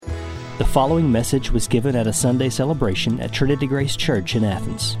following message was given at a Sunday celebration at Trinity Grace Church in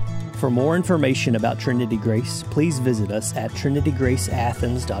Athens. For more information about Trinity Grace, please visit us at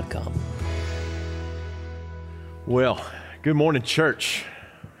trinitygraceathens.com. Well, good morning, church.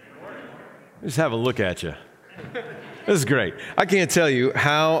 Just have a look at you. This is great. I can't tell you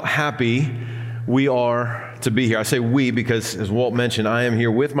how happy we are to be here. I say we because, as Walt mentioned, I am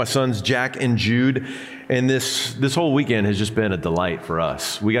here with my sons, Jack and Jude, and this whole weekend has just been a delight for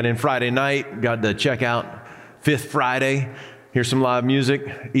us. We got in Friday night, got to check out Fifth Friday, hear some live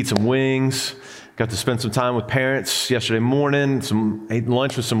music, eat some wings, got to spend some time with parents yesterday morning, ate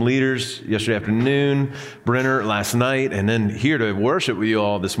lunch with some leaders yesterday afternoon, Brenner last night, and then here to worship with you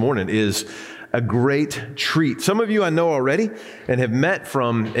all this morning is a great treat. Some of you I know already and have met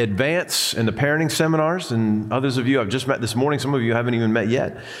from Advance and the parenting seminars, and others of you I've just met this morning. Some of you haven't even met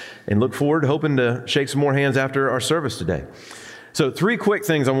yet, and look forward to hoping to shake some more hands after our service today. So 3 quick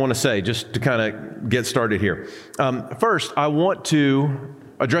things I want to say just to kind of get started here. First, I want to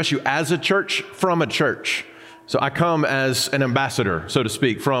address you as a church from a church. So I come as an ambassador, so to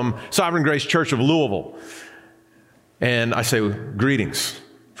speak, from Sovereign Grace Church of Louisville. And I say greetings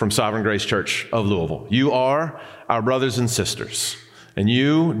from Sovereign Grace Church of Louisville. You are our brothers and sisters, and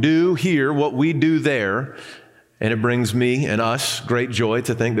you do here what we do there, and it brings me and us great joy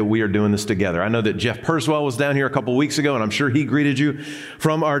to think that we are doing this together. I know that Jeff Purswell was down here a couple weeks ago, and I'm sure he greeted you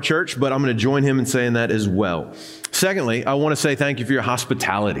from our church, but I'm going to join him in saying that as well. Secondly, I want to say thank you for your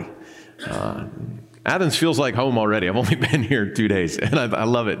hospitality. Athens feels like home already. I've only been here 2 days, and I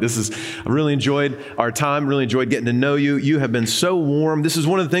love it. I really enjoyed our time, really enjoyed getting to know you. You have been so warm. This is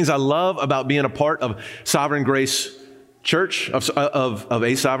one of the things I love about being a part of Sovereign Grace Church, of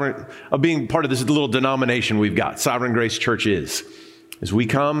being part of this little denomination we've got. Sovereign Grace Church is we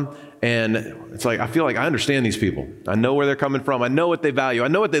come, and it's like I feel like I understand these people. I know where they're coming from. I know what they value. I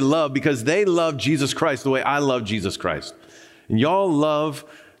know what they love because they love Jesus Christ the way I love Jesus Christ. And y'all love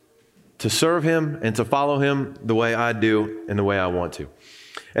to serve him and to follow him the way I do and the way I want to.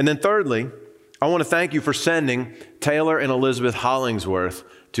 And then thirdly, I want to thank you for sending Taylor and Elizabeth Hollingsworth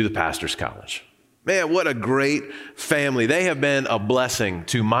to the Pastor's College. Man, what a great family. They have been a blessing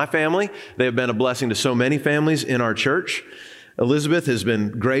to my family. They have been a blessing to so many families in our church. Elizabeth has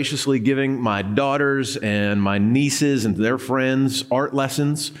been graciously giving my daughters and my nieces and their friends art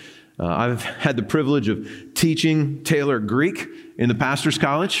lessons. I've had the privilege of teaching Taylor Greek in the Pastor's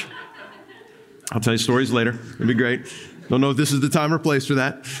College. I'll tell you stories later. It'll be great. Don't know if this is the time or place for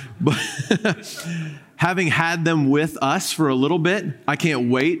that. But having had them with us for a little bit, I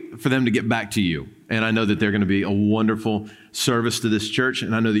can't wait for them to get back to you. And I know that they're going to be a wonderful service to this church,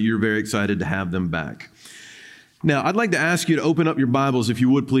 and I know that you're very excited to have them back. Now, I'd like to ask you to open up your Bibles, if you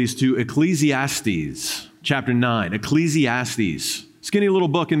would please, to Ecclesiastes chapter 9. Ecclesiastes, skinny little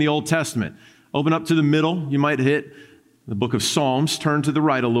book in the Old Testament. Open up to the middle. You might hit the book of Psalms. Turn to the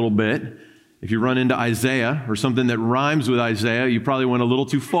right a little bit. If you run into Isaiah or something that rhymes with Isaiah, you probably went a little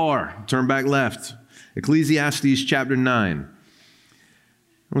too far. Turn back left. Ecclesiastes chapter 9.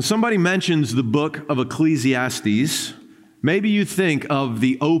 When somebody mentions the book of Ecclesiastes, maybe you think of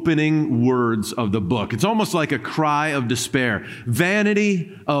the opening words of the book. It's almost like a cry of despair.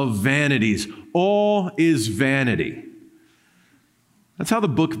 Vanity of vanities. All is vanity. That's how the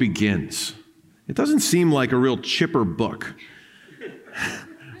book begins. It doesn't seem like a real chipper book.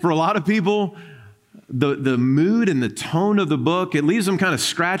 For a lot of people, the mood and the tone of the book, it leaves them kind of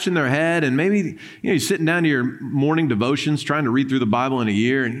scratching their head, and maybe you're sitting down to your morning devotions trying to read through the Bible in a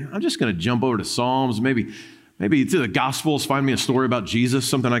year, and I'm just going to jump over to Psalms, maybe to the Gospels, find me a story about Jesus,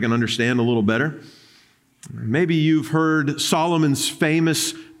 something I can understand a little better. Maybe you've heard Solomon's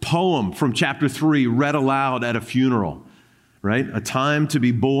famous poem from chapter 3 read aloud at a funeral, right? A time to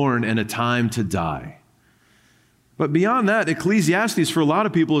be born and a time to die. But beyond that, Ecclesiastes for a lot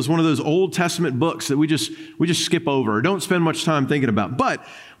of people is one of those Old Testament books that we just skip over or don't spend much time thinking about. But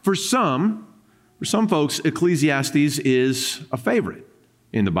for some folks, Ecclesiastes is a favorite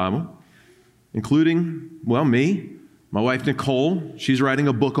in the Bible, including, me, my wife Nicole. She's writing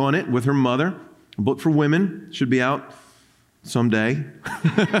a book on it with her mother, a book for women. Should be out someday.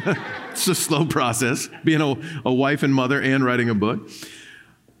 It's a slow process, being a wife and mother and writing a book.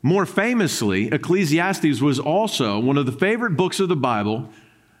 More famously, Ecclesiastes was also one of the favorite books of the Bible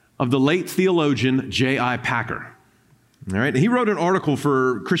of the late theologian J.I. Packer. All right, he wrote an article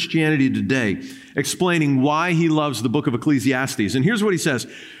for Christianity Today explaining why he loves the book of Ecclesiastes. And here's what he says.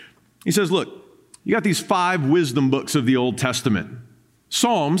 He says, look, you got these 5 wisdom books of the Old Testament.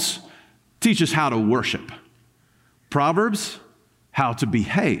 Psalms teach us how to worship. Proverbs, how to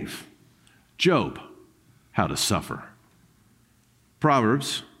behave. Job, how to suffer.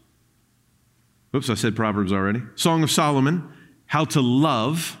 Proverbs Oops, I said Proverbs already. Song of Solomon, how to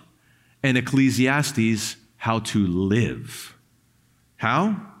love, and Ecclesiastes, how to live.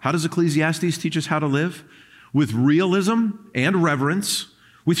 How? How does Ecclesiastes teach us how to live? With realism and reverence,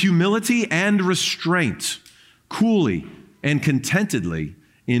 with humility and restraint, coolly and contentedly,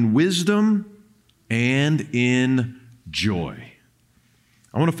 in wisdom and in joy.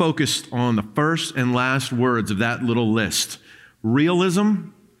 I want to focus on the first and last words of that little list, realism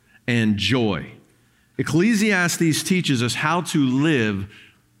and joy. Ecclesiastes teaches us how to live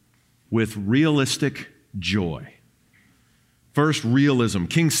with realistic joy. First, realism.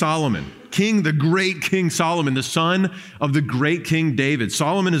 King Solomon, the great King Solomon, the son of the great King David.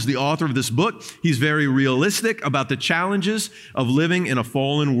 Solomon is the author of this book. He's very realistic about the challenges of living in a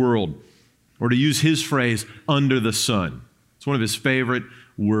fallen world, or to use his phrase, under the sun. It's one of his favorite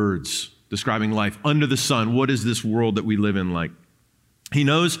words describing life. Under the sun, what is this world that we live in like? He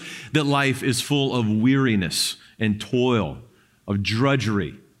knows that life is full of weariness and toil, of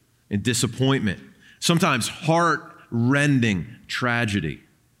drudgery and disappointment, sometimes heart-rending tragedy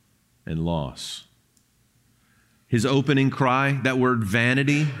and loss. His opening cry, that word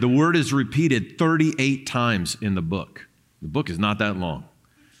vanity, the word is repeated 38 times in the book. The book is not that long.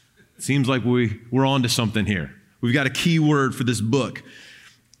 It seems like we're on to something here. We've got a key word for this book.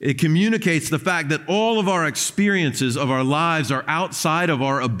 It communicates the fact that all of our experiences of our lives are outside of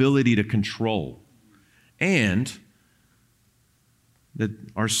our ability to control, and that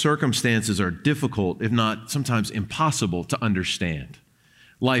our circumstances are difficult, if not sometimes impossible, to understand.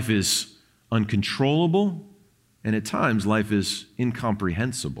 Life is uncontrollable, and at times life is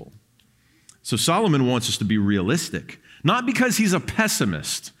incomprehensible. So Solomon wants us to be realistic, not because he's a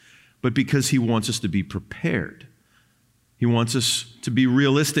pessimist, but because he wants us to be prepared. He wants us to be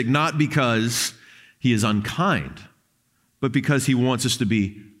realistic, not because he is unkind, but because he wants us to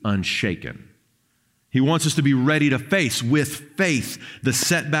be unshaken. He wants us to be ready to face with faith the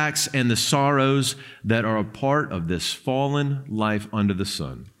setbacks and the sorrows that are a part of this fallen life under the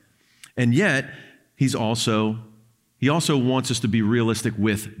sun. And yet, he also wants us to be realistic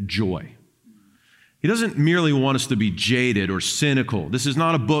with joy. He doesn't merely want us to be jaded or cynical. This is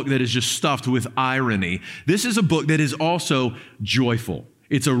not a book that is just stuffed with irony. This is a book that is also joyful.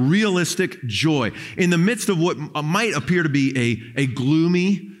 It's a realistic joy. In the midst of what might appear to be a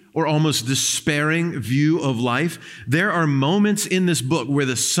gloomy or almost despairing view of life, there are moments in this book where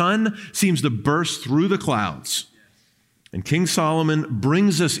the sun seems to burst through the clouds. And King Solomon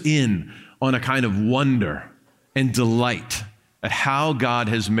brings us in on a kind of wonder and delight at how God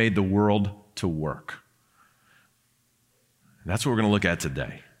has made the world to work. And that's what we're going to look at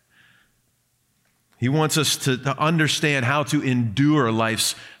today. He wants us to understand how to endure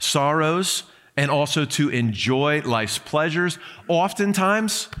life's sorrows and also to enjoy life's pleasures,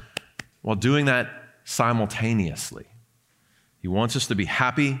 oftentimes while doing that simultaneously. He wants us to be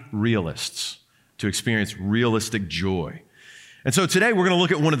happy realists, to experience realistic joy. And so today we're going to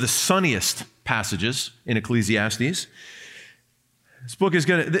look at one of the sunniest passages in Ecclesiastes.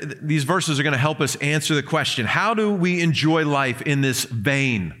 These verses are going to help us answer the question, how do we enjoy life in this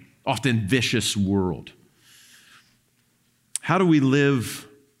vain, often vicious world? How do we live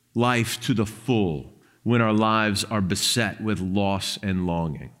life to the full when our lives are beset with loss and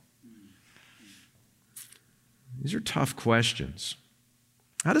longing? These are tough questions.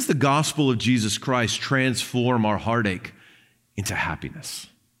 How does the gospel of Jesus Christ transform our heartache into happiness?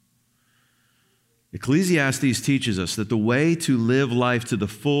 Ecclesiastes teaches us that the way to live life to the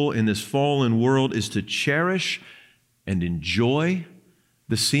full in this fallen world is to cherish and enjoy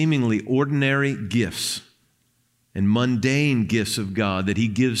the seemingly ordinary gifts and mundane gifts of God that He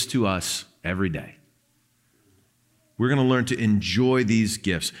gives to us every day. We're going to learn to enjoy these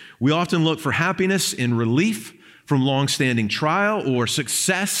gifts. We often look for happiness in relief from long-standing trial or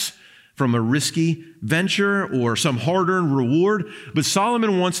success from a risky venture or some hard-earned reward, but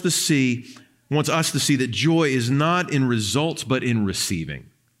Solomon wants us to see that joy is not in results, but in receiving,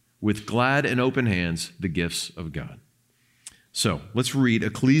 with glad and open hands, the gifts of God. So let's read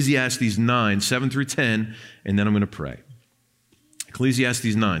Ecclesiastes 9, 7 through 10, and then I'm going to pray.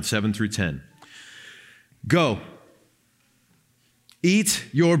 Ecclesiastes 9, 7 through 10. Go, eat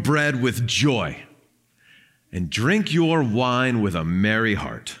your bread with joy, and drink your wine with a merry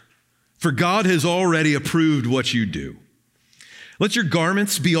heart, for God has already approved what you do. Let your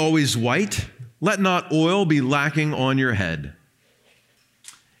garments be always white. Let not oil be lacking on your head.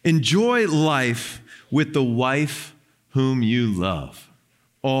 Enjoy life with the wife whom you love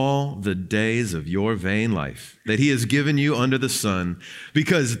all the days of your vain life that He has given you under the sun,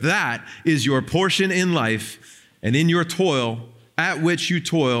 because that is your portion in life and in your toil at which you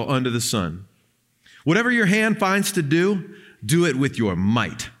toil under the sun. Whatever your hand finds to do, do it with your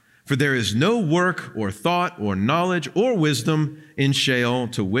might. For there is no work or thought or knowledge or wisdom in Sheol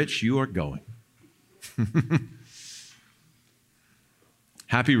to which you are going.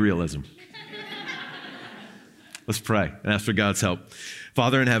 Happy realism. Let's pray and ask for God's help.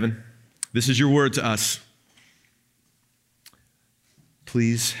 Father in heaven, this is your word to us.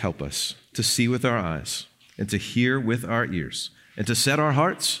 Please help us to see with our eyes and to hear with our ears and to set our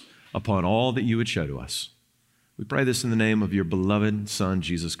hearts upon all that you would show to us. We pray this in the name of your beloved Son,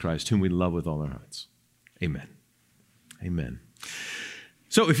 Jesus Christ, whom we love with all our hearts. Amen. Amen.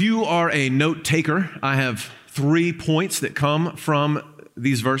 So if you are a note taker, I have 3 points that come from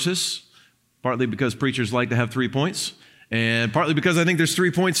these verses, partly because preachers like to have 3 points, and partly because I think there's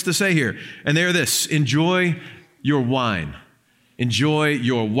 3 points to say here. And they are this: enjoy your wine, enjoy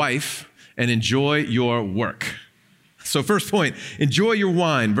your wife, and enjoy your work. So first point, enjoy your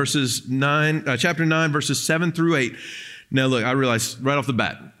wine, chapter 9, verses 7 through 8. Now look, I realize right off the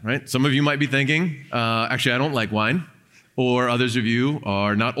bat, right? Some of you might be thinking, actually, I don't like wine, or others of you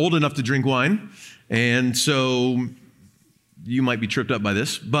are not old enough to drink wine, and so you might be tripped up by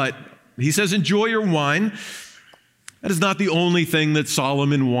this. But he says, enjoy your wine. That is not the only thing that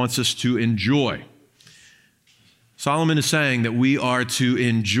Solomon wants us to enjoy. Solomon is saying that we are to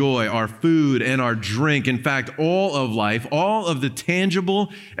enjoy our food and our drink. In fact, all of life, all of the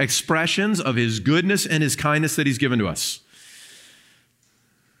tangible expressions of his goodness and his kindness that he's given to us.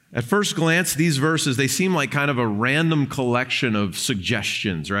 At first glance, these verses, they seem like kind of a random collection of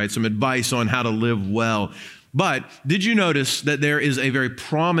suggestions, right? Some advice on how to live well. But did you notice that there is a very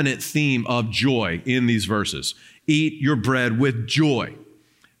prominent theme of joy in these verses? Eat your bread with joy.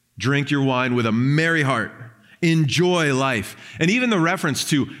 Drink your wine with a merry heart. Enjoy life. And even the reference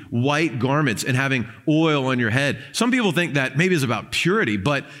to white garments and having oil on your head. Some people think that maybe is about purity,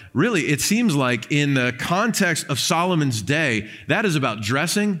 but really it seems like in the context of Solomon's day, that is about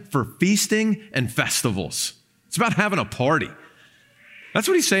dressing for feasting and festivals. It's about having a party. That's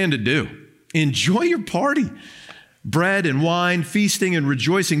what he's saying to do. Enjoy your party. Bread and wine, feasting and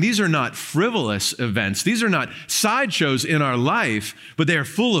rejoicing. These are not frivolous events. These are not sideshows in our life, but they are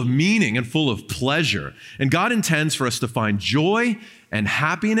full of meaning and full of pleasure. And God intends for us to find joy and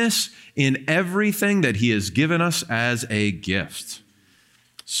happiness in everything that he has given us as a gift.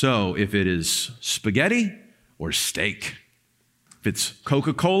 So if it is spaghetti or steak, if it's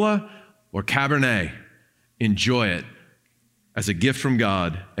Coca-Cola or Cabernet, enjoy it as a gift from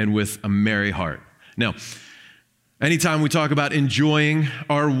God and with a merry heart. Now, anytime we talk about enjoying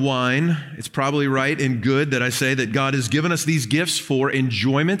our wine, it's probably right and good that I say that God has given us these gifts for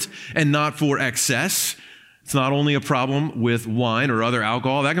enjoyment and not for excess. It's not only a problem with wine or other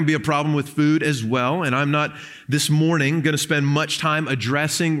alcohol. That can be a problem with food as well. And I'm not this morning going to spend much time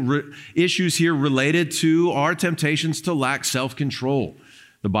addressing issues here related to our temptations to lack self-control.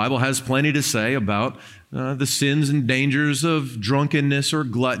 The Bible has plenty to say about the sins and dangers of drunkenness or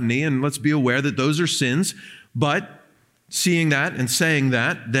gluttony, and let's be aware that those are sins. But seeing that and saying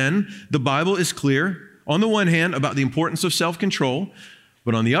that, then the Bible is clear, on the one hand, about the importance of self-control,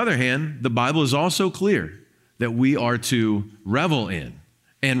 but on the other hand, the Bible is also clear that we are to revel in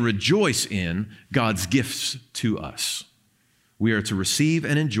and rejoice in God's gifts to us. We are to receive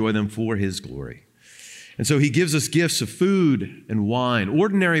and enjoy them for his glory. And so he gives us gifts of food and wine,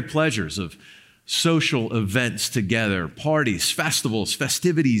 ordinary pleasures of social events together, parties, festivals,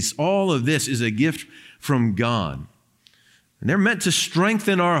 festivities. All of this is a gift from God. And they're meant to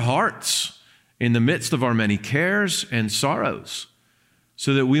strengthen our hearts in the midst of our many cares and sorrows,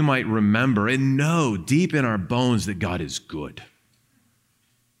 so that we might remember and know deep in our bones that God is good.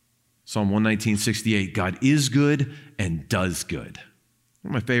 Psalm 119:68, God is good and does good.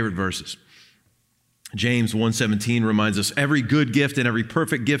 One of my favorite verses. James 1:17 reminds us, every good gift and every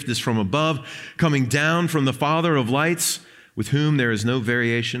perfect gift is from above, coming down from the Father of lights, with whom there is no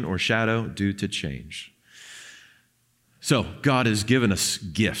variation or shadow due to change. So God has given us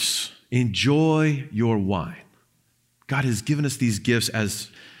gifts. Enjoy your wine. God has given us these gifts as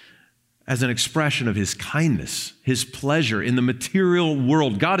an expression of his kindness, his pleasure in the material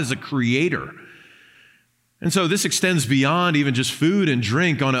world. God is a creator. And so this extends beyond even just food and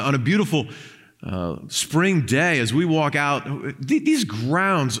drink. On a beautiful spring day as we walk out, these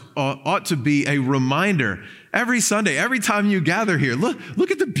grounds ought to be a reminder every Sunday, every time you gather here.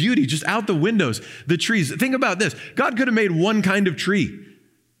 Look at the beauty just out the windows, the trees. Think about this. God could have made one kind of tree,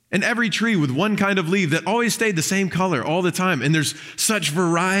 and every tree with one kind of leaf that always stayed the same color all the time. And there's such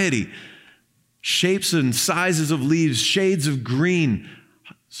variety, shapes and sizes of leaves, shades of green.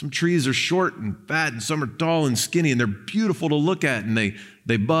 Some trees are short and fat, and some are tall and skinny, and they're beautiful to look at, and they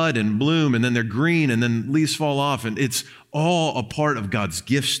they bud and bloom, and then they're green, and then leaves fall off, and it's all a part of God's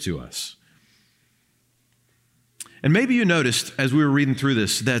gifts to us. And maybe you noticed as we were reading through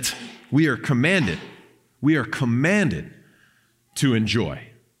this that we are commanded to enjoy.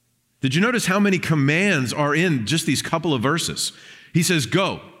 Did you notice how many commands are in just these couple of verses? He says,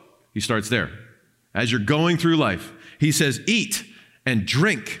 go. He starts there. As you're going through life, he says, eat and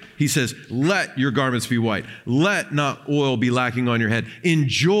drink. He says, let your garments be white. Let not oil be lacking on your head.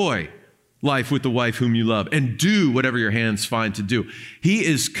 Enjoy life with the wife whom you love, and do whatever your hands find to do. He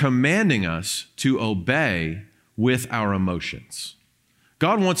is commanding us to obey with our emotions.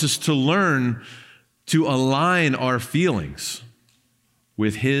 God wants us to learn to align our feelings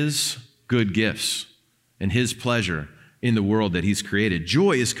with his good gifts and his pleasure in the world that he's created.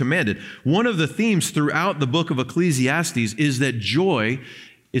 Joy is commanded. One of the themes throughout the book of Ecclesiastes is that joy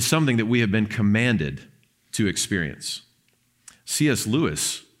is something that we have been commanded to experience. C.S.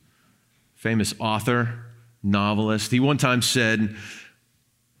 Lewis, famous author, novelist, he one time said,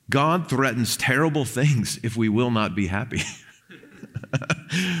 God threatens terrible things if we will not be happy.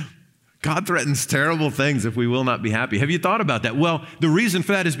 God threatens terrible things if we will not be happy. Have you thought about that? Well, the reason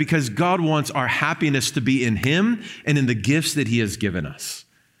for that is because God wants our happiness to be in him and in the gifts that he has given us.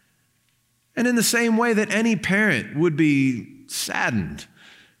 And in the same way that any parent would be saddened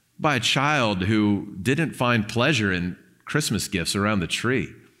by a child who didn't find pleasure in Christmas gifts around the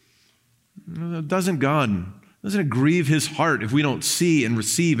tree. Doesn't it grieve his heart if we don't see and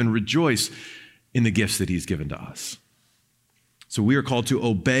receive and rejoice in the gifts that he's given to us? So we are called to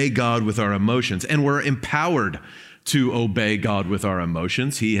obey God with our emotions, and we're empowered to obey God with our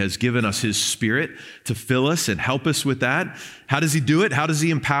emotions. He has given us his Spirit to fill us and help us with that. How does he do it? How does he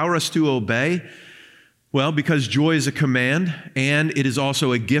empower us to obey? Well, because joy is a command, and it is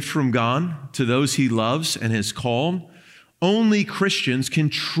also a gift from God to those he loves and has called. Only Christians can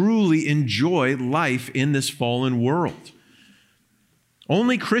truly enjoy life in this fallen world.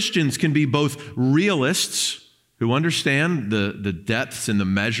 Only Christians can be both realists who understand the depths and the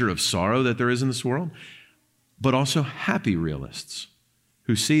measure of sorrow that there is in this world, but also happy realists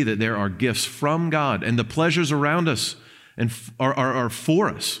who see that there are gifts from God and the pleasures around us and are for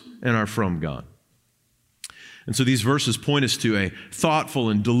us and are from God. And so these verses point us to a thoughtful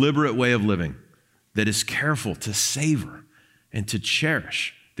and deliberate way of living that is careful to savor and to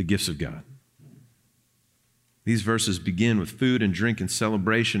cherish the gifts of God. These verses begin with food and drink and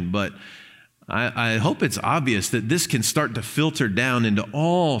celebration, but I hope it's obvious that this can start to filter down into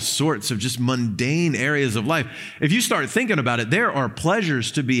all sorts of just mundane areas of life. If you start thinking about it, there are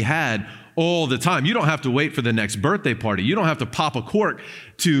pleasures to be had all the time. You don't have to wait for the next birthday party. You don't have to pop a cork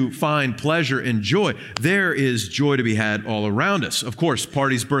to find pleasure and joy. There is joy to be had all around us. Of course,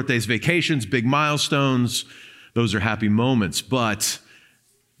 parties, birthdays, vacations, big milestones, those are happy moments. But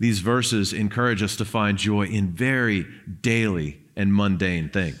these verses encourage us to find joy in very daily and mundane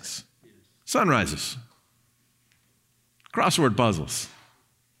things. Sunrises, crossword puzzles,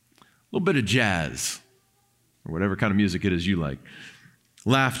 a little bit of jazz, or whatever kind of music it is you like,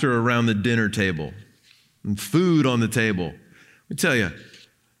 laughter around the dinner table, and food on the table. Let me tell you,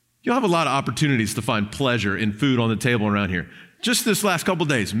 you'll have a lot of opportunities to find pleasure in food on the table around here. Just this last couple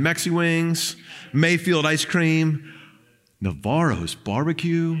days, Mexi Wings, Mayfield ice cream, Navarro's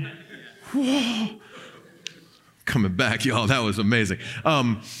barbecue. Whoa. Coming back, y'all, that was amazing.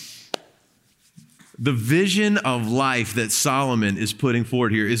 The vision of life that Solomon is putting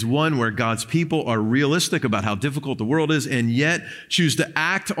forward here is one where God's people are realistic about how difficult the world is and yet choose to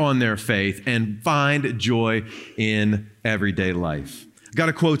act on their faith and find joy in everyday life. I've got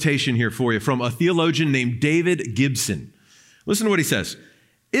a quotation here for you from a theologian named David Gibson. Listen to what he says.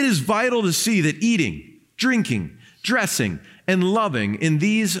 It is vital to see that eating, drinking, dressing, and loving in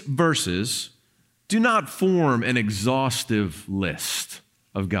these verses do not form an exhaustive list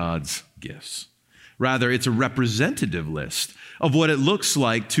of God's gifts. Rather, it's a representative list of what it looks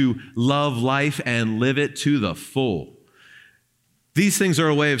like to love life and live it to the full. These things are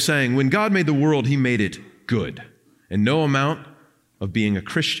a way of saying, when God made the world, he made it good. And no amount of being a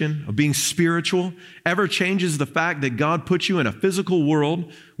Christian, of being spiritual, ever changes the fact that God put you in a physical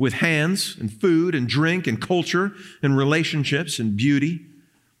world with hands and food and drink and culture and relationships and beauty.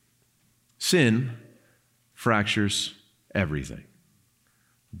 Sin fractures everything,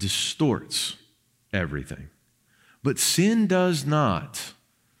 distorts everything. But sin does not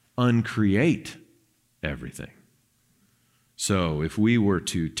uncreate everything. So if we were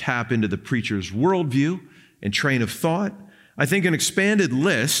to tap into the preacher's worldview and train of thought, I think an expanded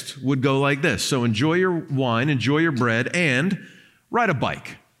list would go like this. So enjoy your wine, enjoy your bread, and ride a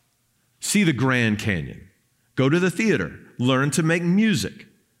bike. See the Grand Canyon. Go to the theater. learn to make music,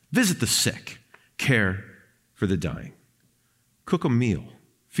 visit the sick, care for the dying. Cook a meal,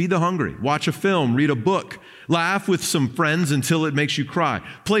 feed the hungry, watch a film, read a book, laugh with some friends until it makes you cry,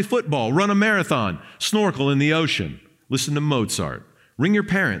 play football, run a marathon, snorkel in the ocean, listen to Mozart, ring your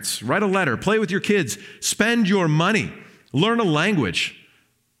parents, write a letter, play with your kids, spend your money, learn a language,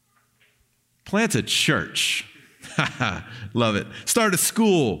 plant a church. Love it. Start a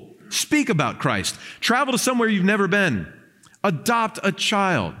school, speak about Christ, travel to somewhere you've never been, adopt a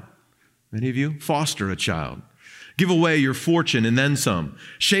child. Many of you foster a child. Give away your fortune and then some.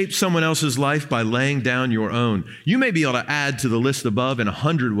 Shape someone else's life by laying down your own. You may be able to add to the list above in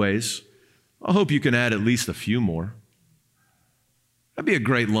 100 ways. I hope you can add at least a few more. That'd be a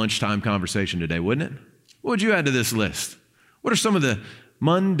great lunchtime conversation today, wouldn't it? What would you add to this list? What are some of the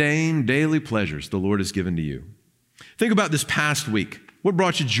mundane daily pleasures the Lord has given to you? Think about this past week. What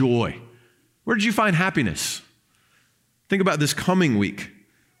brought you joy? Where did you find happiness? Think about this coming week.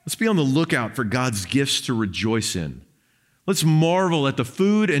 Let's be on the lookout for God's gifts to rejoice in. Let's marvel at the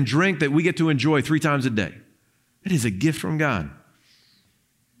food and drink that we get to enjoy 3 times a day. It is a gift from God.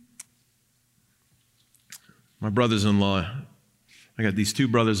 My brothers-in-law, I got these 2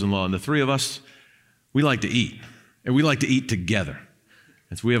 brothers-in-law, and the 3 of us, we like to eat, and we like to eat together.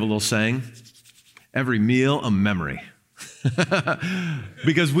 And so we have a little saying, every meal a memory.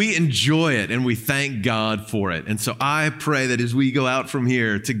 Because we enjoy it and we thank God for it. And so I pray that as we go out from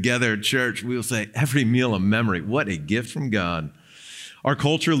here together at church, we will say, every meal a memory. What a gift from God. Our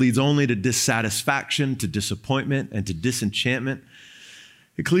culture leads only to dissatisfaction, to disappointment, and to disenchantment.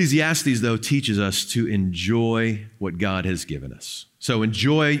 Ecclesiastes, though, teaches us to enjoy what God has given us. So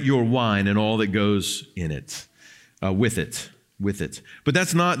enjoy your wine and all that goes in it, with it. But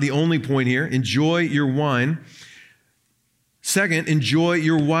that's not the only point here. Enjoy your wine. Second, enjoy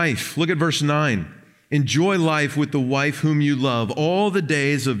your wife. Look at verse 9. Enjoy life with the wife whom you love, all the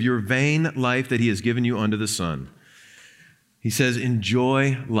days of your vain life that he has given you under the sun. He says,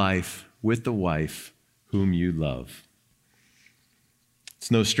 enjoy life with the wife whom you love. It's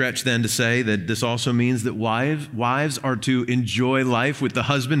no stretch then to say that this also means that wives are to enjoy life with the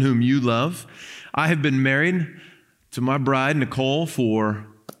husband whom you love. I have been married to my bride, Nicole, for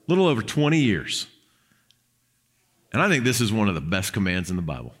a little over 20 years. And I think this is one of the best commands in the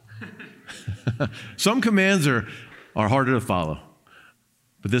Bible. Some commands are harder to follow,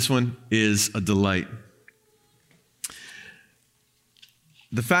 but this one is a delight.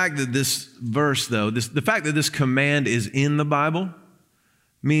 The fact that this verse, though, the fact that this command is in the Bible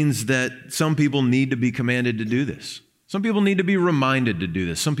means that some people need to be commanded to do this. Some people need to be reminded to do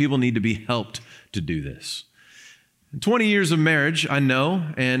this. Some people need to be helped to do this. In 20 years of marriage, I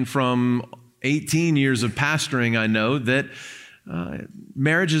know, and from 18 years of pastoring, I know that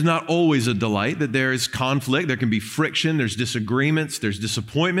marriage is not always a delight, that there is conflict, there can be friction, there's disagreements, there's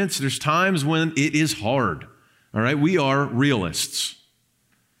disappointments, there's times when it is hard. All right, we are realists.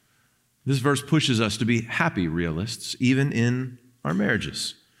 This verse pushes us to be happy realists, even in our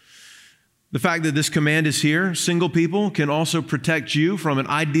marriages. The fact that this command is here, single people, can also protect you from an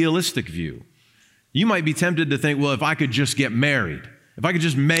idealistic view. You might be tempted to think, well, if I could just get married, if I could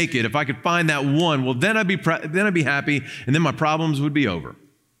just make it, if I could find that one, well, then I'd be happy, and then my problems would be over.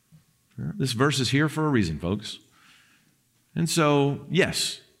 This verse is here for a reason, folks. And so,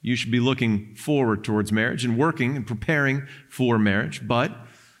 yes, you should be looking forward towards marriage and working and preparing for marriage, but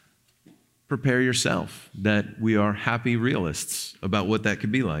prepare yourself that we are happy realists about what that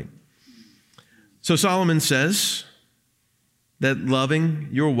could be like. So Solomon says that loving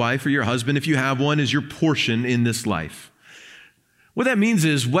your wife or your husband, if you have one, is your portion in this life. What that means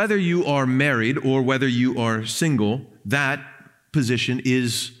is whether you are married or whether you are single, that position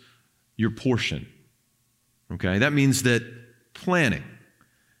is your portion. Okay? That means that planning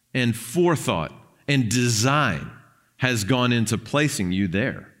and forethought and design has gone into placing you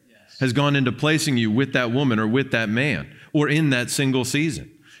there. Has gone into placing you with that woman or with that man or in that single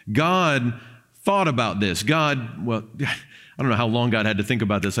season. God thought about this. God, well, I don't know how long God had to think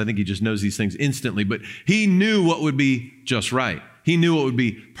about this. I think he just knows these things instantly, but he knew what would be just right. He knew what would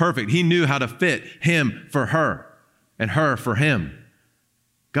be perfect. He knew how to fit him for her and her for him.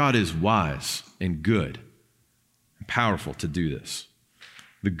 God is wise and good and powerful to do this.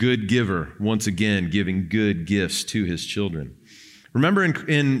 The good giver, once again, giving good gifts to his children. Remember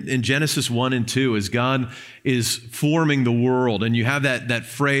in Genesis 1 and 2, as God is forming the world, and you have that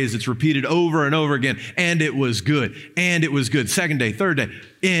phrase that's repeated over and over again, and it was good, and it was good. Second day, third day,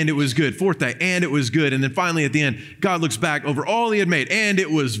 and it was good. Fourth day, and it was good. And then finally at the end, God looks back over all he had made, and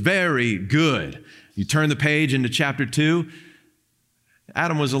it was very good. You turn the page into chapter 2,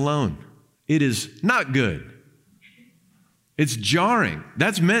 Adam was alone. It is not good. It's jarring.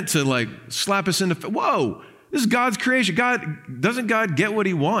 That's meant to like slap us in the face. Whoa, this is God's creation. Doesn't God get what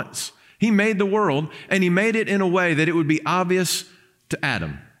he wants? He made the world, and he made it in a way that it would be obvious to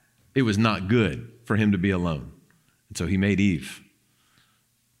Adam. It was not good for him to be alone. And so he made Eve.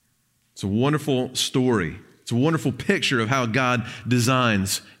 It's a wonderful story. It's a wonderful picture of how God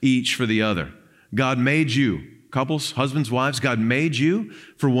designs each for the other. God made you, couples, husbands, wives, God made you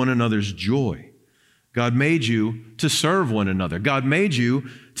for one another's joy. God made you to serve one another. God made you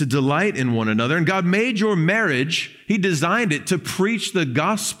to delight in one another. And God made your marriage, he designed it to preach the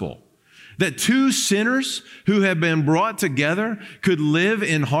gospel. That two sinners who have been brought together could live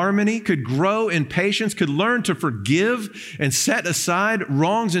in harmony, could grow in patience, could learn to forgive and set aside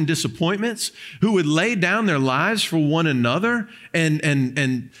wrongs and disappointments, who would lay down their lives for one another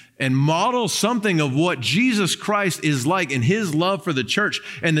and model something of what Jesus Christ is like in his love for the church,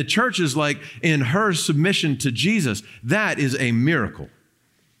 and the church is like in her submission to Jesus. That is a miracle.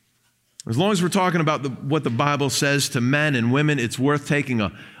 As long as we're talking about what the Bible says to men and women, it's worth taking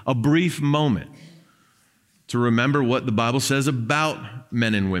a brief moment to remember what the Bible says about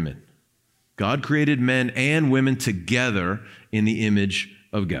men and women. God created men and women together in the image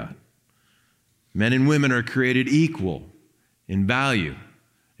of God. Men and women are created equal in value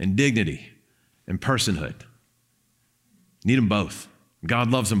and dignity and personhood. Need them both. God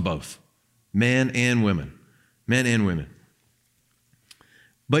loves them both, men and women, men and women.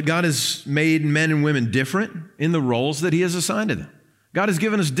 But God has made men and women different in the roles that he has assigned to them. God has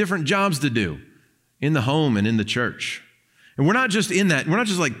given us different jobs to do in the home and in the church. And we're not just in that. We're not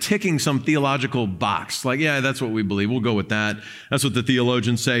just like ticking some theological box. Like, yeah, that's what we believe. We'll go with that. That's what the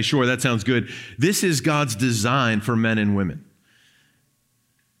theologians say. Sure, that sounds good. This is God's design for men and women.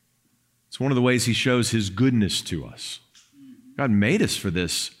 It's one of the ways he shows his goodness to us. God made us for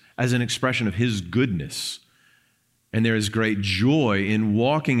this as an expression of his goodness. And there is great joy in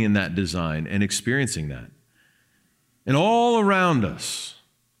walking in that design and experiencing that. And all around us,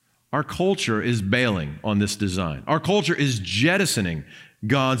 our culture is bailing on this design. Our culture is jettisoning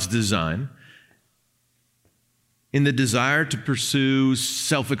God's design in the desire to pursue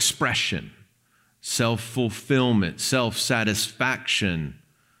self-expression, self-fulfillment, self-satisfaction.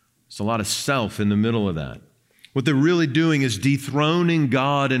 There's a lot of self in the middle of that. What they're really doing is dethroning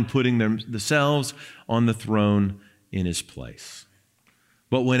God and putting themselves on the throne in his place.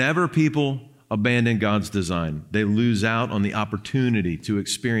 But whenever people abandon God's design, they lose out on the opportunity to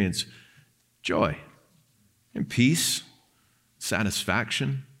experience joy and peace,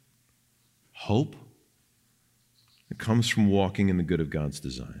 satisfaction, hope that comes from walking in the good of God's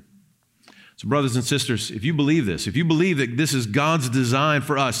design. So brothers and sisters, if you believe this, if you believe that this is God's design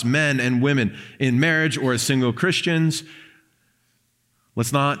for us, men and women, in marriage or as single Christians,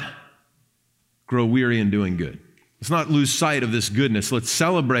 let's not grow weary in doing good. Let's not lose sight of this goodness. Let's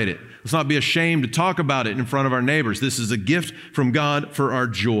celebrate it. Let's not be ashamed to talk about it in front of our neighbors. This is a gift from God for our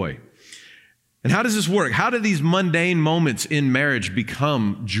joy. And how does this work? How do these mundane moments in marriage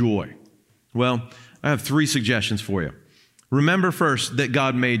become joy? Well, I have 3 suggestions for you. Remember first that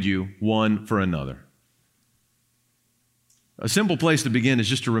God made you one for another. A simple place to begin is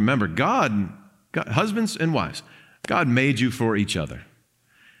just to remember God, husbands and wives, God made you for each other.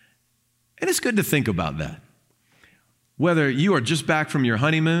 And it's good to think about that. Whether you are just back from your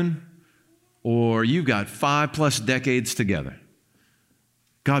honeymoon or you've got 5+ decades together,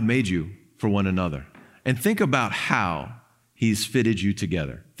 God made you for one another. And think about how he's fitted you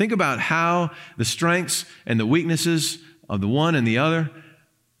together. Think about how the strengths and the weaknesses of the one and the other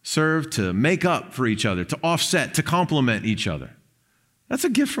serve to make up for each other, to offset, to complement each other. That's a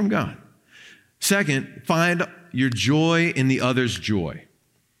gift from God. Second, find your joy in the other's joy.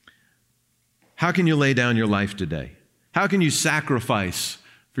 How can you lay down your life today? How can you sacrifice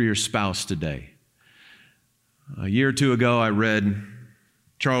for your spouse today? A year or 2 ago, I read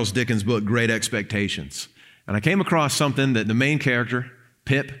Charles Dickens' book, Great Expectations. And I came across something that the main character,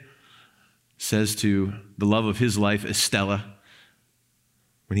 Pip, says to the love of his life, Estella,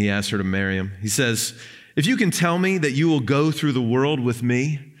 when he asks her to marry him. He says, "If you can tell me that you will go through the world with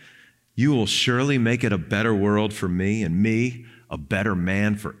me, you will surely make it a better world for me and me a better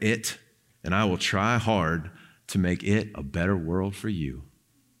man for it, and I will try hard to make it a better world for you."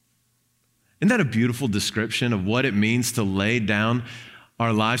 Isn't that a beautiful description of what it means to lay down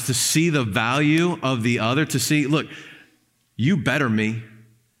our lives, to see the value of the other, to see, look, you better me,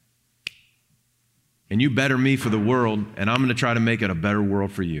 and you better me for the world, and I'm going to try to make it a better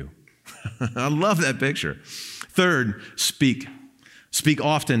world for you. I love that picture. Third, speak. Speak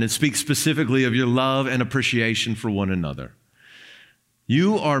often and speak specifically of your love and appreciation for one another.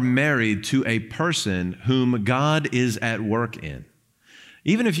 You are married to a person whom God is at work in.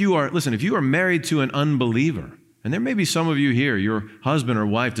 Even if you are, listen, if you are married to an unbeliever, and there may be some of you here, your husband or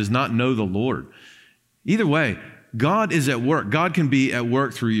wife does not know the Lord. Either way, God is at work. God can be at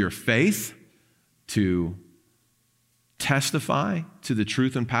work through your faith to testify to the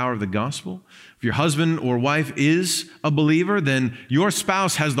truth and power of the gospel. If your husband or wife is a believer, then your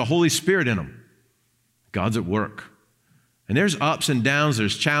spouse has the Holy Spirit in them. God's at work. And there's ups and downs,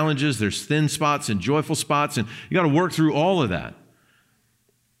 there's challenges, there's thin spots and joyful spots, and you got to work through all of that.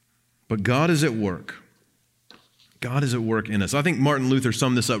 But God is at work. God is at work in us. I think Martin Luther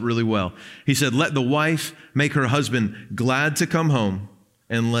summed this up really well. He said, "Let the wife make her husband glad to come home,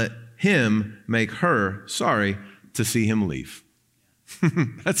 and let him make her sorry to see him leave."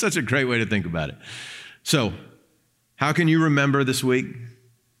 That's such a great way to think about it. So, how can you remember this week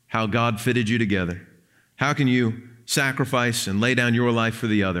how God fitted you together? How can you sacrifice and lay down your life for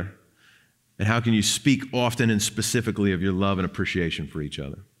the other? And how can you speak often and specifically of your love and appreciation for each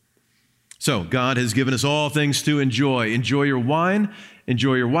other? So, God has given us all things to enjoy. Enjoy your wine,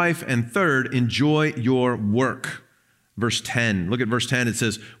 enjoy your wife, and third, enjoy your work. Verse 10, look at verse 10. It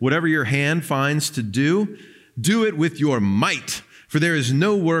says, "Whatever your hand finds to do, do it with your might, for there is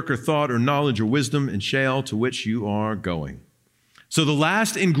no work or thought or knowledge or wisdom in Sheol to which you are going." So the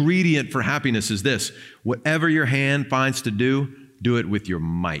last ingredient for happiness is this: whatever your hand finds to do, do it with your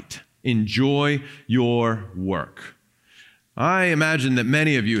might. Enjoy your work. I imagine that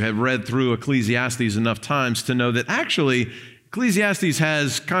many of you have read through Ecclesiastes enough times to know that actually Ecclesiastes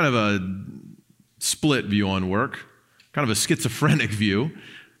has kind of a split view on work, kind of a schizophrenic view,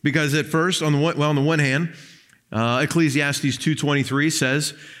 because at first, on the one hand, Ecclesiastes 2:23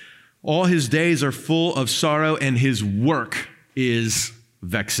 says, "All his days are full of sorrow, and his work is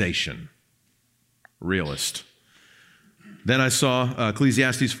vexation." Realist. Then I saw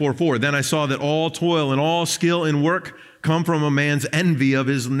Ecclesiastes 4:4. "Then I saw that all toil and all skill in work come from a man's envy of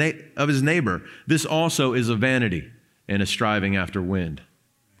his neighbor. This also is a vanity and a striving after wind."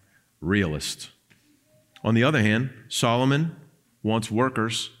 Realist. On the other hand, Solomon wants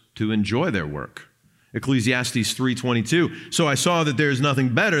workers to enjoy their work. Ecclesiastes 3:22. "So I saw that there is nothing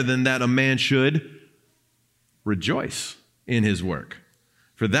better than that a man should rejoice in his work,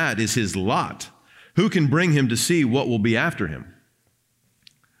 for that is his lot. Who can bring him to see what will be after him?"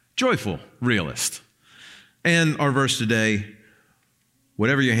 Joyful realist. And our verse today,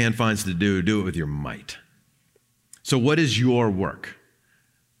 whatever your hand finds to do, do it with your might. So what is your work?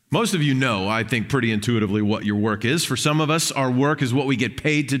 Most of you know, I think, pretty intuitively what your work is. For some of us, our work is what we get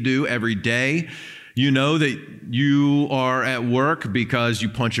paid to do every day. You know that you are at work because you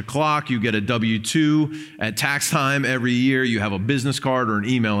punch a clock, you get a W-2 at tax time every year, you have a business card or an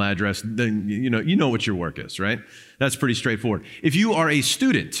email address. Then you know what your work is, right? That's pretty straightforward. If you are a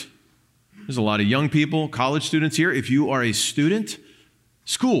student, there's a lot of young people, college students here. If you are a student,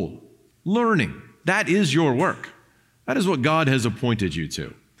 school, learning, that is your work. That is what God has appointed you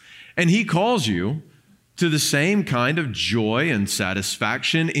to. And he calls you to the same kind of joy and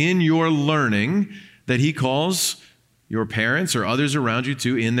satisfaction in your learning that he calls your parents or others around you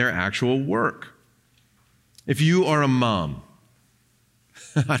to in their actual work. If you are a mom,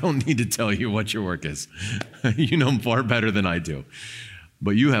 I don't need to tell you what your work is. You know far better than I do.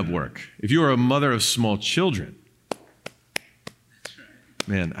 But you have work. If you are a mother of small children,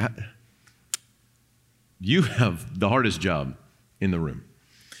 man, you have the hardest job in the room.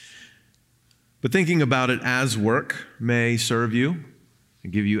 But thinking about it as work may serve you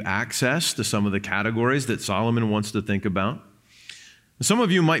and give you access to some of the categories that Solomon wants to think about. Some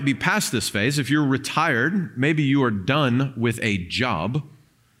of you might be past this phase. If you're retired, maybe you are done with a job,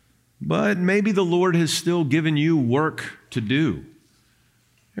 but maybe the Lord has still given you work to do.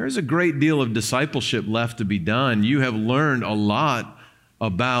 There is a great deal of discipleship left to be done. You have learned a lot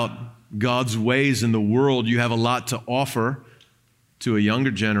about God's ways in the world. You have a lot to offer to a younger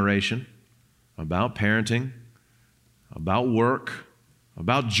generation about parenting, about work,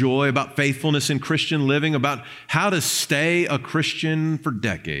 about joy, about faithfulness in Christian living, about how to stay a Christian for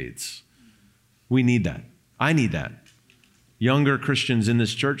decades. We need that. I need that. Younger Christians in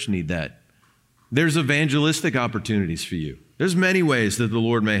this church need that. There's evangelistic opportunities for you. There's many ways that the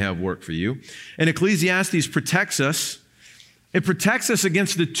Lord may have work for you. And Ecclesiastes protects us. It protects us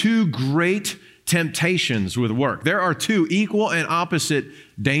against the two great temptations with work. There are two equal and opposite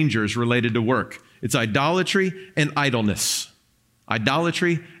dangers related to work. It's idolatry and idleness.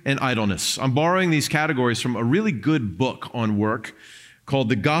 Idolatry and idleness. I'm borrowing these categories from a really good book on work called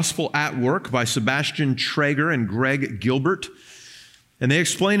The Gospel at Work by Sebastian Traeger and Greg Gilbert. And they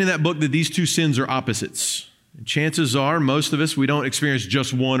explain in that book that these two sins are opposites. Chances are, most of us, we don't experience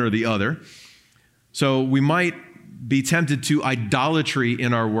just one or the other. So we might be tempted to idolatry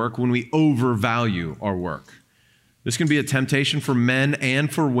in our work when we overvalue our work. This can be a temptation for men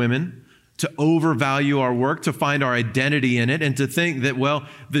and for women to overvalue our work, to find our identity in it, and to think that, well,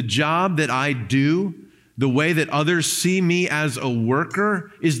 the job that I do, the way that others see me as a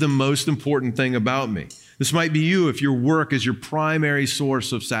worker, is the most important thing about me. This might be you if your work is your primary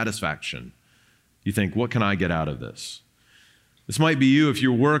source of satisfaction. You think, what can I get out of this? This might be you if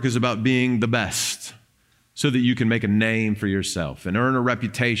your work is about being the best so that you can make a name for yourself and earn a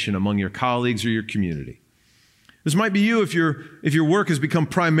reputation among your colleagues or your community. This might be you if your work has become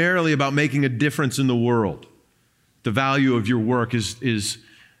primarily about making a difference in the world. The value of your work is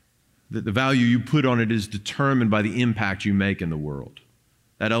the value you put on it is determined by the impact you make in the world.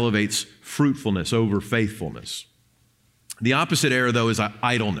 That elevates fruitfulness over faithfulness. The opposite error, though, is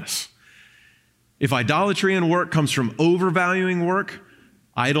idleness. If idolatry in work comes from overvaluing work,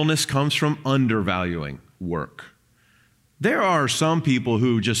 idleness comes from undervaluing work. There are some people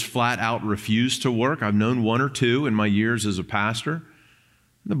who just flat out refuse to work. I've known one or two in my years as a pastor.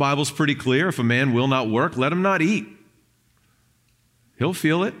 The Bible's pretty clear. If a man will not work, let him not eat. He'll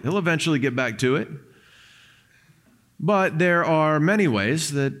feel it. He'll eventually get back to it. But there are many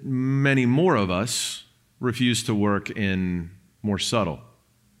ways that many more of us refuse to work in more subtle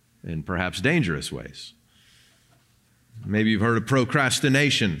and perhaps dangerous ways. Maybe you've heard of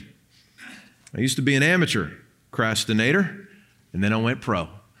procrastination. I used to be an amateur procrastinator, and then I went pro.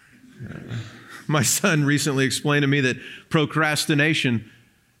 My son recently explained to me that procrastination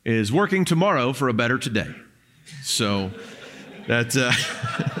is working tomorrow for a better today. So that's,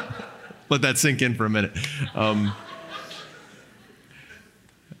 let that sink in for a minute.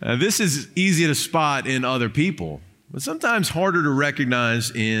 This is easy to spot in other people, but sometimes harder to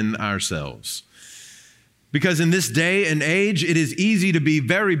recognize in ourselves. Because in this day and age, it is easy to be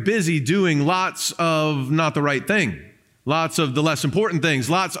very busy doing lots of not the right thing, lots of the less important things,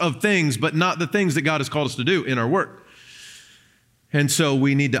 lots of things, but not the things that God has called us to do in our work. And so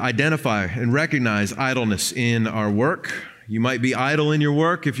we need to identify and recognize idleness in our work. You might be idle in your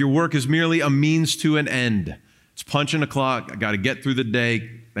work if your work is merely a means to an end. It's punching a clock. I got to get through the day.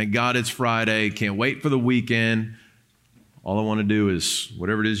 Thank God it's Friday. Can't wait for the weekend. All I want to do is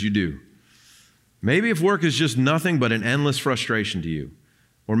whatever it is you do. Maybe if work is just nothing but an endless frustration to you.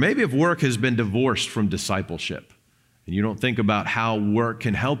 Or maybe if work has been divorced from discipleship and you don't think about how work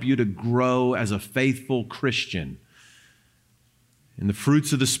can help you to grow as a faithful Christian in the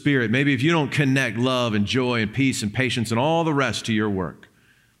fruits of the Spirit. Maybe if you don't connect love and joy and peace and patience and all the rest to your work,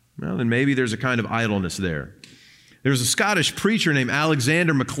 well, then maybe there's a kind of idleness there. There was a Scottish preacher named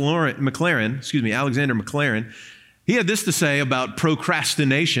Alexander Maclaren. He had this to say about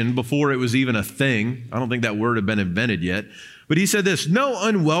procrastination before it was even a thing. I don't think that word had been invented yet. But he said this: no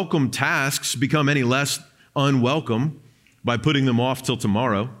unwelcome tasks become any less unwelcome by putting them off till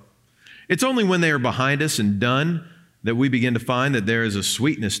tomorrow. It's only when they are behind us and done that we begin to find that there is a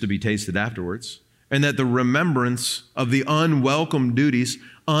sweetness to be tasted afterwards, and that the remembrance of the unwelcome duties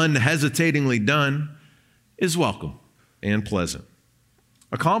unhesitatingly done is welcome and pleasant.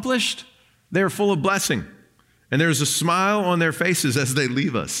 Accomplished, they are full of blessing. And there's a smile on their faces as they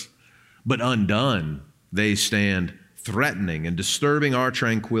leave us. But undone, they stand threatening and disturbing our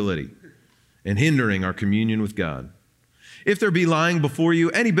tranquility and hindering our communion with God. If there be lying before you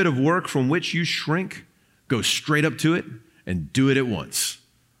any bit of work from which you shrink, go straight up to it and do it at once.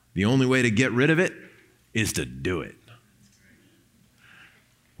 The only way to get rid of it is to do it.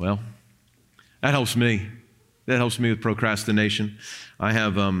 Well, that helps me. That helps me with procrastination. I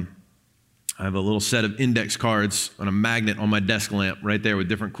have a little set of index cards on a magnet on my desk lamp right there with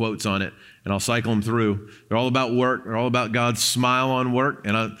different quotes on it, and I'll cycle them through. They're all about work. They're all about God's smile on work,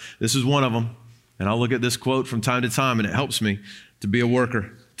 and this is one of them. And I'll look at this quote from time to time, and it helps me to be a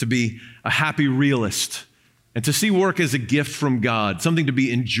worker, to be a happy realist, and to see work as a gift from God, something to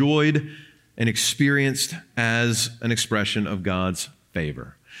be enjoyed and experienced as an expression of God's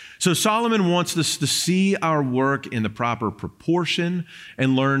favor. So Solomon wants us to see our work in the proper proportion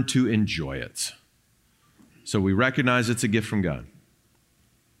and learn to enjoy it. So we recognize it's a gift from God.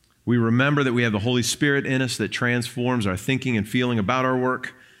 We remember that we have the Holy Spirit in us that transforms our thinking and feeling about our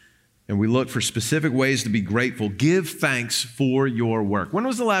work. And we look for specific ways to be grateful. Give thanks for your work. When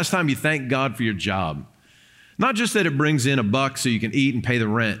was the last time you thanked God for your job? Not just that it brings in $1 so you can eat and pay the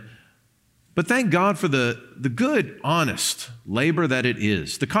rent, but thank God for the good, honest labor that it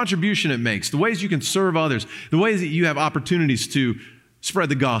is, the contribution it makes, the ways you can serve others, the ways that you have opportunities to spread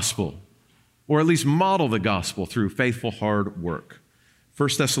the gospel, or at least model the gospel through faithful, hard work. 1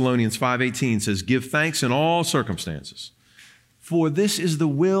 Thessalonians 5:18 says, give thanks in all circumstances, for this is the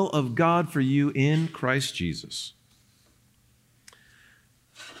will of God for you in Christ Jesus.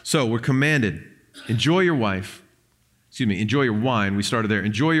 So we're commanded, enjoy your wine. We started there.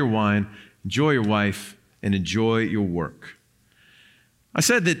 Enjoy your wine, enjoy your wife, and enjoy your work. I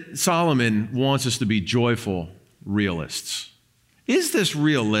said that Solomon wants us to be joyful realists. Is this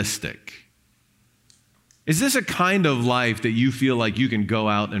realistic? Is this a kind of life that you feel like you can go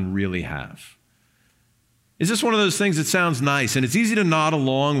out and really have? Is this one of those things that sounds nice and it's easy to nod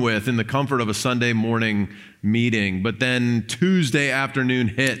along with in the comfort of a Sunday morning meeting, but then Tuesday afternoon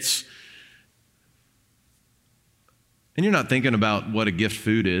hits and you're not thinking about what a gift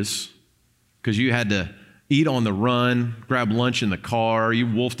food is because you had to eat on the run, grab lunch in the car, you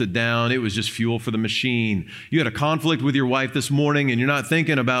wolfed it down, it was just fuel for the machine. You had a conflict with your wife this morning and you're not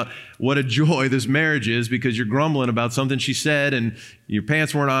thinking about what a joy this marriage is because you're grumbling about something she said and your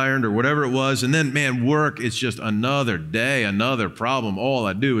pants weren't ironed or whatever it was. And then, man, work, it's just another day, another problem. All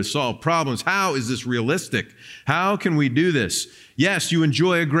I do is solve problems. How is this realistic? How can we do this? Yes, you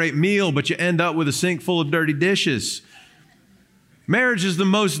enjoy a great meal, but you end up with a sink full of dirty dishes. Marriage is the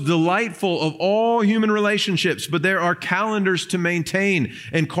most delightful of all human relationships, but there are calendars to maintain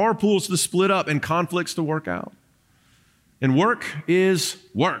and carpools to split up and conflicts to work out. And work is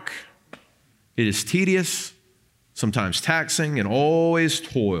work. It is tedious, sometimes taxing, and always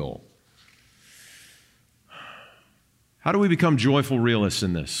toil. How do we become joyful realists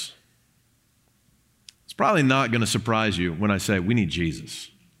in this? It's probably not going to surprise you when I say we need Jesus.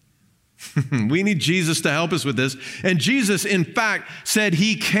 We need Jesus to help us with this. And Jesus, in fact, said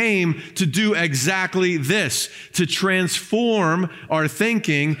he came to do exactly this, to transform our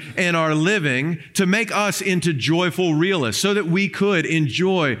thinking and our living, to make us into joyful realists so that we could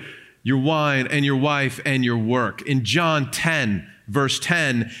enjoy your wine and your wife and your work. In John 10, verse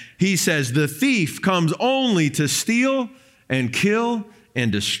 10, he says, the thief comes only to steal and kill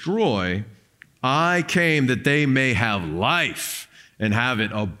and destroy. I came that they may have life and have it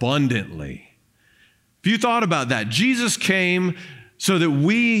abundantly. If you thought about that, Jesus came so that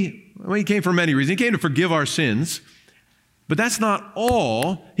he came for many reasons. He came to forgive our sins, but that's not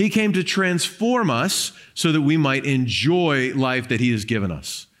all. He came to transform us so that we might enjoy life that he has given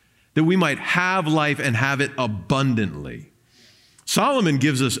us, that we might have life and have it abundantly. Solomon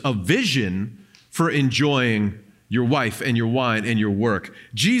gives us a vision for enjoying your wife and your wine and your work.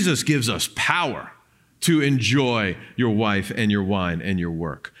 Jesus gives us power to enjoy your wife and your wine and your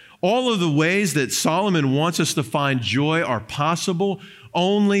work. All of the ways that Solomon wants us to find joy are possible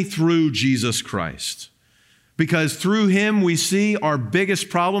only through Jesus Christ. Because through him we see our biggest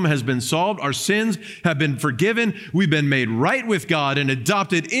problem has been solved. Our sins have been forgiven. We've been made right with God and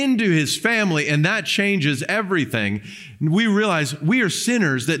adopted into his family, and that changes everything. We realize we are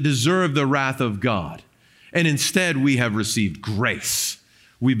sinners that deserve the wrath of God, and instead we have received grace.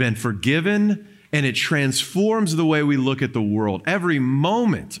 We've been forgiven, and it transforms the way we look at the world. Every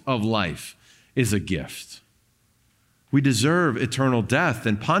moment of life is a gift. We deserve eternal death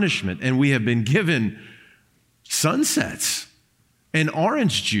and punishment, and we have been given sunsets and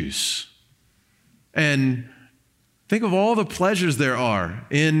orange juice. And think of all the pleasures there are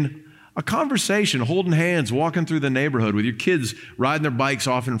in a conversation, holding hands, walking through the neighborhood with your kids riding their bikes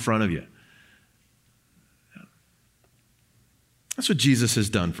off in front of you. That's what Jesus has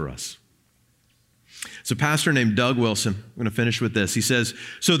done for us. It's a pastor named Doug Wilson. I'm going to finish with this. He says,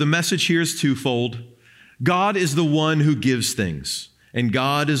 so the message here is twofold. God is the one who gives things, and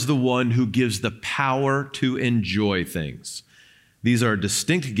God is the one who gives the power to enjoy things. These are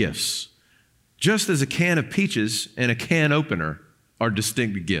distinct gifts, just as a can of peaches and a can opener are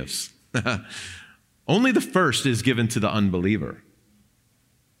distinct gifts. Only the first is given to the unbeliever,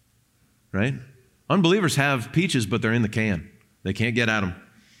 right? Unbelievers have peaches, but they're in the can. They can't get at them.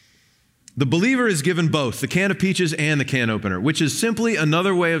 The believer is given both, the can of peaches and the can opener, which is simply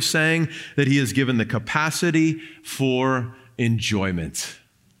another way of saying that he is given the capacity for enjoyment.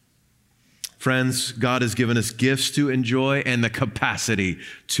 Friends, God has given us gifts to enjoy and the capacity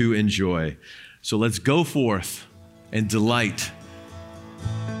to enjoy. So let's go forth and delight.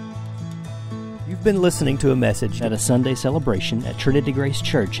 You've been listening to a message at a Sunday celebration at Trinity Grace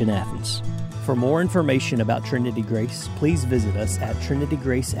Church in Athens. For more information about Trinity Grace, please visit us at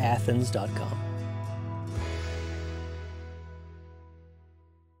trinitygraceathens.com.